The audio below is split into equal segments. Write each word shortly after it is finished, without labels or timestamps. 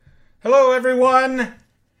Hello, everyone.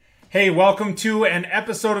 Hey, welcome to an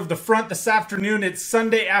episode of The Front this afternoon. It's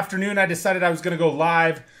Sunday afternoon. I decided I was going to go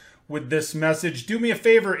live with this message. Do me a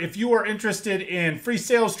favor. If you are interested in free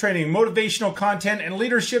sales training, motivational content, and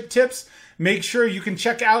leadership tips, make sure you can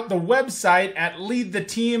check out the website at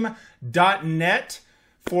leadtheteam.net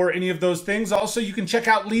for any of those things. Also, you can check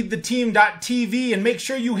out leadtheteam.tv and make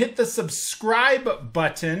sure you hit the subscribe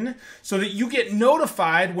button so that you get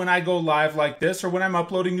notified when I go live like this or when I'm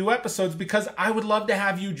uploading new episodes, because I would love to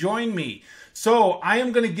have you join me. So I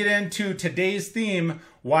am going to get into today's theme,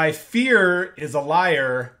 why fear is a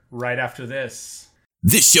liar, right after this.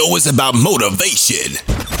 This show is about motivation,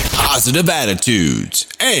 positive attitudes,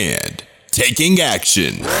 and taking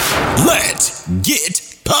action. Let's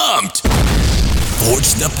get pumped.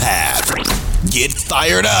 Forge the path. Get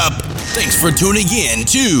fired up. Thanks for tuning in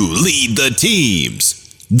to Lead the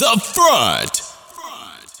Teams, The Front.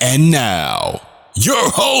 And now,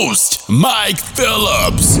 your host, Mike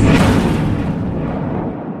Phillips.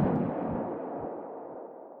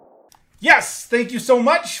 Yes, thank you so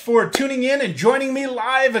much for tuning in and joining me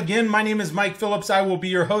live. Again, my name is Mike Phillips. I will be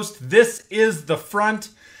your host. This is The Front.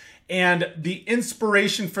 And the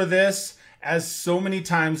inspiration for this, as so many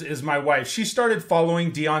times, is my wife. She started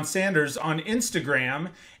following Deion Sanders on Instagram,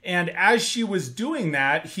 and as she was doing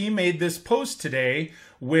that, he made this post today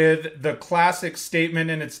with the classic statement,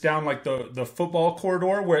 and it's down like the football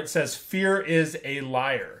corridor, where it says, "Fear is a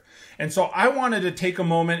liar." And so I wanted to take a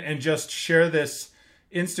moment and just share this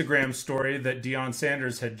Instagram story that Deion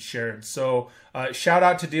Sanders had shared. So shout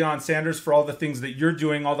out to Deion Sanders for all the things that you're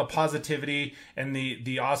doing, all the positivity and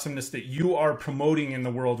the awesomeness that you are promoting in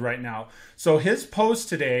the world right now. So his post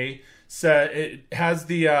today it has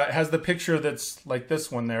the picture that's like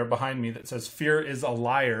this one there behind me that says "Fear is a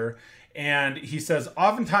liar." And he says,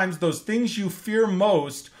 oftentimes those things you fear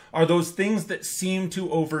most are those things that seem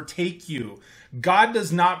to overtake you. God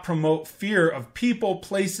does not promote fear of people,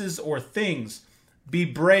 places, or things. Be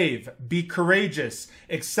brave, be courageous,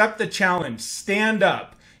 accept the challenge, stand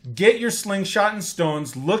up, get your slingshot and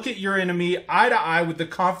stones, look at your enemy eye to eye with the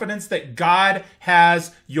confidence that God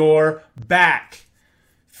has your back.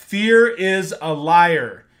 Fear is a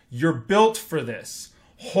liar. You're built for this.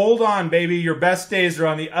 Hold on, baby. Your best days are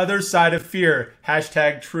on the other side of fear.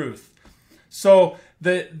 #truth. So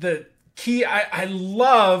the key, I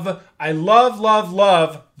love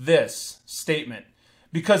this statement.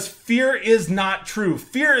 Because fear is not true.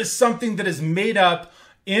 Fear is something that is made up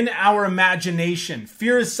in our imagination.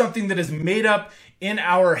 Fear is something that is made up in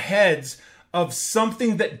our heads of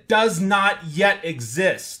something that does not yet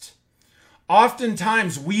exist.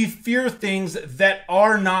 Oftentimes, we fear things that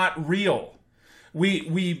are not real.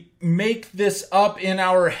 We make this up in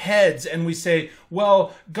our heads and we say,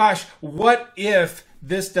 well, gosh, what if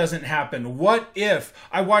this doesn't happen? What if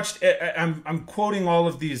I'm quoting all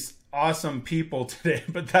of these awesome people today,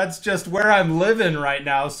 but that's just where I'm living right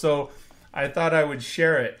now, so I thought I would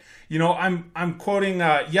share it. You know, I'm quoting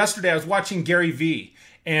yesterday I was watching Gary Vee,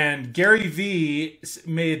 and Gary Vee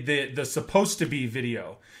made the supposed to be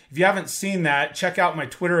video. If you haven't seen that, check out my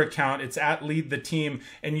Twitter account. It's at Lead the Team,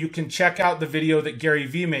 and you can check out the video that Gary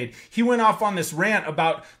Vee made. He went off on this rant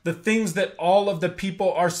about the things that all of the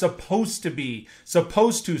people are supposed to be,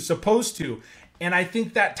 supposed to. And I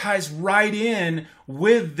think that ties right in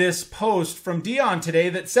with this post from Deion today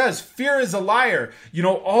that says, fear is a liar. You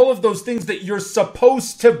know, all of those things that you're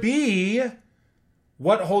supposed to be,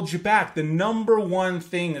 what holds you back? The number one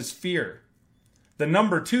thing is fear. The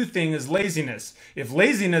number two thing is laziness. If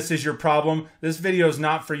laziness is your problem, this video is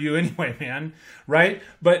not for you anyway, man, right?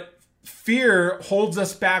 But fear holds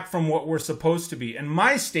us back from what we're supposed to be. And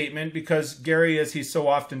my statement, because Gary, as he so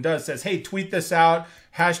often does, says, hey, tweet this out,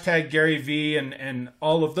 #GaryV and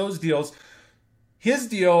all of those deals. His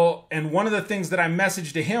deal, and one of the things that I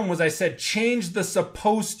messaged to him was I said, change the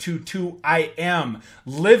supposed to I am.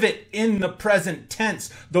 Live it in the present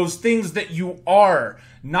tense. Those things that you are.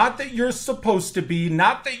 Not that you're supposed to be,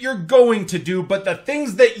 not that you're going to do, but the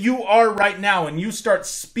things that you are right now. And you start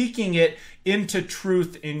speaking it into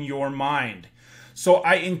truth in your mind. So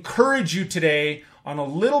I encourage you today on a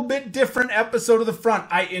little bit different episode of The Front.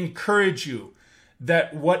 I encourage you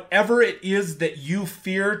that whatever it is that you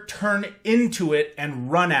fear, turn into it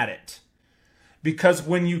and run at it. Because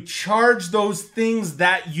when you charge those things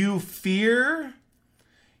that you fear,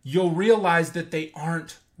 you'll realize that they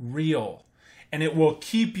aren't real. And it will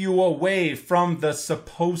keep you away from the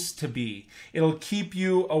supposed to be. It'll keep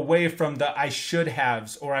you away from the I should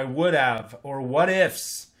haves or I would have or what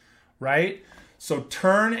ifs, right? So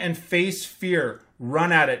turn and face fear.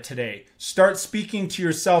 Run at it today. Start speaking to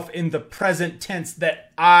yourself in the present tense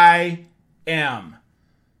that I am.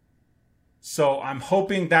 So I'm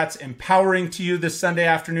hoping that's empowering to you this Sunday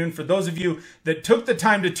afternoon. For those of you that took the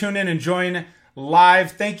time to tune in and join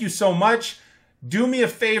live, thank you so much. Do me a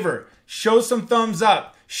favor, show some thumbs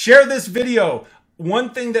up, share this video. One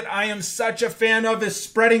thing that I am such a fan of is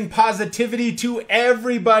spreading positivity to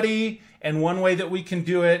everybody. And one way that we can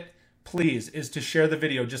do it, please, is to share the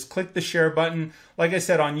video. Just click the share button. Like I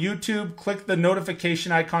said, on YouTube, click the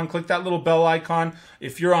notification icon, click that little bell icon.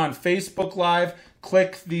 If you're on Facebook Live,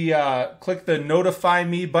 click the notify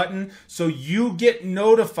me button so you get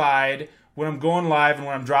notified when I'm going live and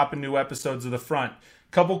when I'm dropping new episodes of The Front.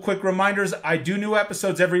 Couple quick reminders, I do new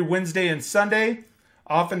episodes every Wednesday and Sunday.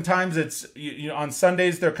 Oftentimes it's on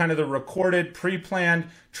Sundays, they're kind of the recorded, pre-planned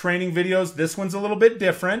training videos. This one's a little bit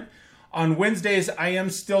different. On Wednesdays, I am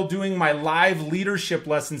still doing my live leadership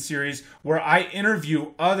lesson series where I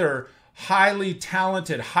interview other highly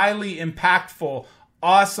talented, highly impactful,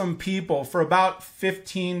 awesome people for about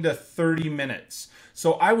 15 to 30 minutes.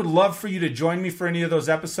 So I would love for you to join me for any of those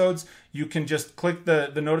episodes. You can just click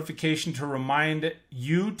the notification to remind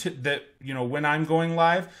you that when I'm going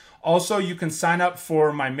live. Also, you can sign up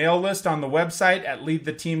for my mail list on the website at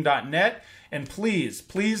leadtheteam.net. And please,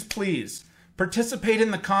 please, please participate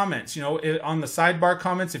in the comments. On the sidebar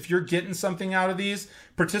comments, if you're getting something out of these,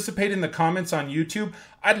 participate in the comments on YouTube.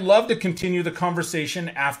 I'd love to continue the conversation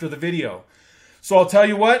after the video. So I'll tell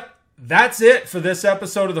you what, that's it for this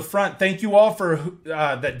episode of The Front. Thank you all for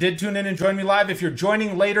that did tune in and join me live. If you're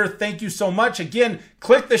joining later, thank you so much. Again,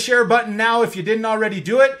 click the share button now if you didn't already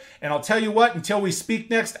do it. And I'll tell you what, until we speak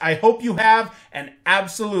next, I hope you have an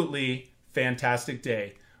absolutely fantastic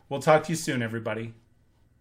day. We'll talk to you soon, everybody.